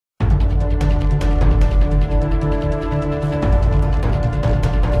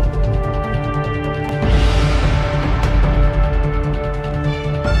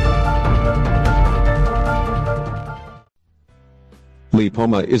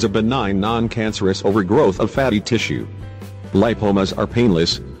Lipoma is a benign non-cancerous overgrowth of fatty tissue. Lipomas are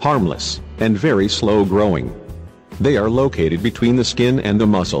painless, harmless, and very slow-growing. They are located between the skin and the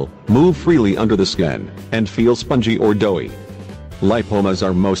muscle, move freely under the skin, and feel spongy or doughy. Lipomas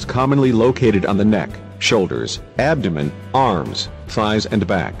are most commonly located on the neck, shoulders, abdomen, arms, thighs and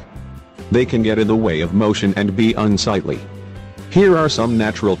back. They can get in the way of motion and be unsightly. Here are some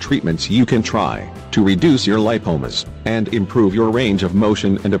natural treatments you can try to reduce your lipomas and improve your range of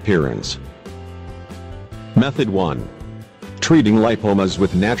motion and appearance. Method 1. Treating lipomas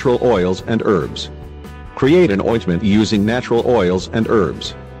with natural oils and herbs. Create an ointment using natural oils and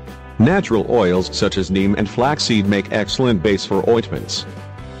herbs. Natural oils such as neem and flaxseed make excellent base for ointments.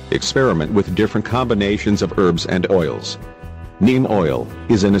 Experiment with different combinations of herbs and oils. Neem oil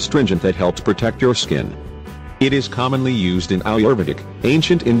is an astringent that helps protect your skin. It is commonly used in Ayurvedic,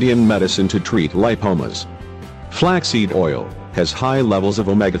 ancient Indian medicine to treat lipomas. Flaxseed oil has high levels of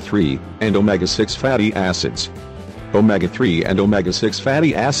omega-3 and omega-6 fatty acids. Omega-3 and omega-6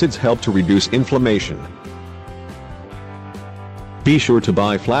 fatty acids help to reduce inflammation. Be sure to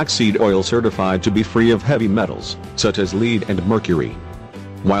buy flaxseed oil certified to be free of heavy metals, such as lead and mercury.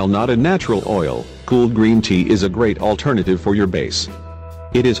 While not a natural oil, cooled green tea is a great alternative for your base.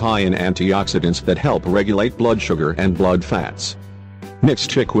 It is high in antioxidants that help regulate blood sugar and blood fats. Mix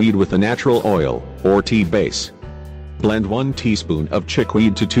chickweed with a natural oil, or tea base. Blend 1 teaspoon of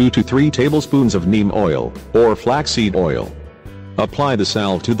chickweed to 2 to 3 tablespoons of neem oil, or flaxseed oil. Apply the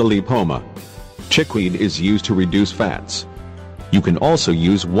salve to the lipoma. Chickweed is used to reduce fats. You can also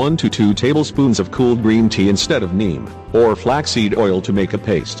use 1 to 2 tablespoons of cooled green tea instead of neem, or flaxseed oil to make a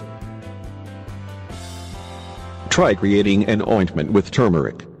paste. Try creating an ointment with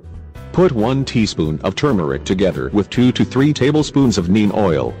turmeric. Put 1 teaspoon of turmeric together with 2 to 3 tablespoons of neem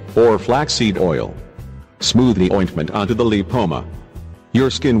oil, or flaxseed oil. Smooth the ointment onto the lipoma.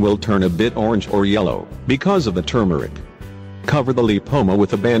 Your skin will turn a bit orange or yellow because of the turmeric. Cover the lipoma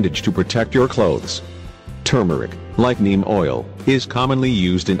with a bandage to protect your clothes. Turmeric, like neem oil, is commonly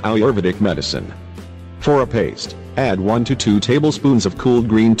used in Ayurvedic medicine. For a paste, add 1 to 2 tablespoons of cooled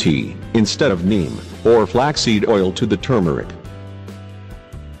green tea, instead of neem, or flaxseed oil to the turmeric.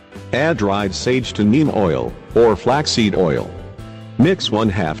 Add dried sage to neem oil, or flaxseed oil. Mix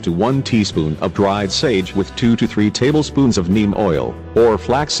 1/2 to 1 teaspoon of dried sage with 2 to 3 tablespoons of neem oil, or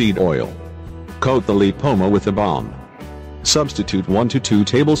flaxseed oil. Coat the lipoma with a balm. Substitute 1 to 2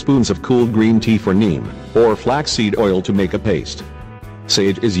 tablespoons of cooled green tea for neem, or flaxseed oil to make a paste.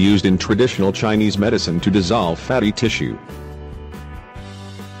 Sage is used in traditional Chinese medicine to dissolve fatty tissue.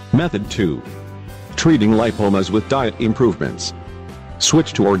 Method 2. Treating lipomas with diet improvements.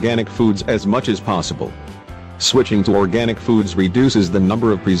 Switch to organic foods as much as possible. Switching to organic foods reduces the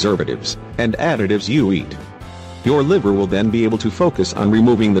number of preservatives and additives you eat. Your liver will then be able to focus on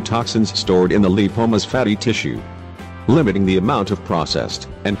removing the toxins stored in the lipoma's fatty tissue. Limiting the amount of processed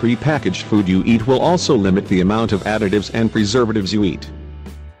and pre-packaged food you eat will also limit the amount of additives and preservatives you eat.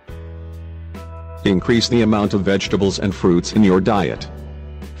 Increase the amount of vegetables and fruits in your diet.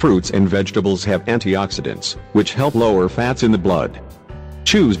 Fruits and vegetables have antioxidants, which help lower fats in the blood.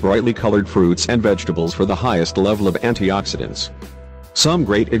 Choose brightly colored fruits and vegetables for the highest level of antioxidants. Some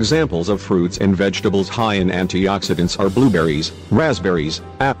great examples of fruits and vegetables high in antioxidants are blueberries, raspberries,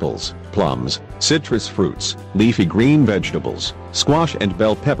 apples, plums, citrus fruits, leafy green vegetables, squash and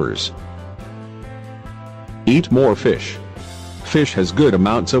bell peppers. Eat more fish. Fish has good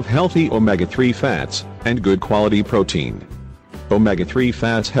amounts of healthy omega-3 fats and good quality protein. Omega-3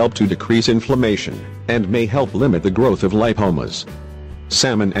 fats help to decrease inflammation and may help limit the growth of lipomas.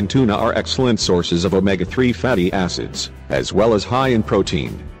 Salmon and tuna are excellent sources of omega-3 fatty acids, as well as high in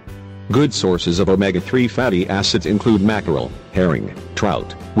protein. Good sources of omega-3 fatty acids include mackerel, herring,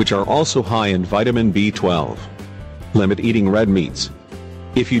 trout, which are also high in vitamin B12. Limit eating red meats.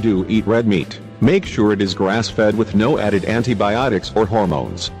 If you do eat red meat, make sure it is grass-fed with no added antibiotics or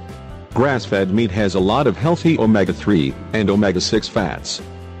hormones. Grass-fed meat has a lot of healthy omega-3 and omega-6 fats.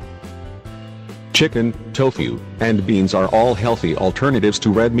 Chicken, tofu, and beans are all healthy alternatives to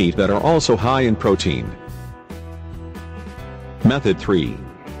red meat that are also high in protein. Method 3.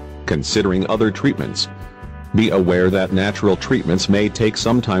 Considering other treatments. Be aware that natural treatments may take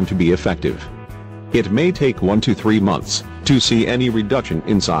some time to be effective. It may take 1 to 3 months to see any reduction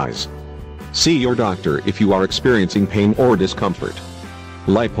in size. See your doctor if you are experiencing pain or discomfort.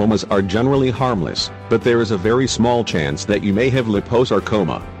 Lipomas are generally harmless, but there is a very small chance that you may have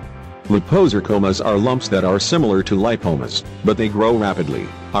liposarcoma. Liposarcomas are lumps that are similar to lipomas, but they grow rapidly,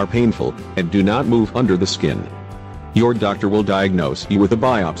 are painful, and do not move under the skin. Your doctor will diagnose you with a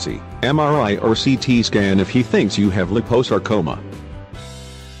biopsy, MRI or CT scan if he thinks you have liposarcoma.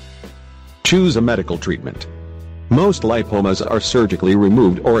 Choose a medical treatment. Most lipomas are surgically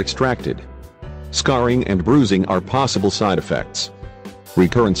removed or extracted. Scarring and bruising are possible side effects.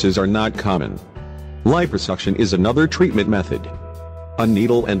 Recurrences are not common. Liposuction is another treatment method. A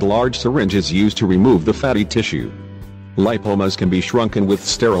needle and large syringe is used to remove the fatty tissue. Lipomas can be shrunken with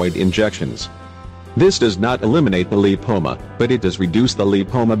steroid injections. This does not eliminate the lipoma, but it does reduce the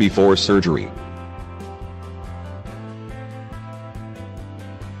lipoma before surgery.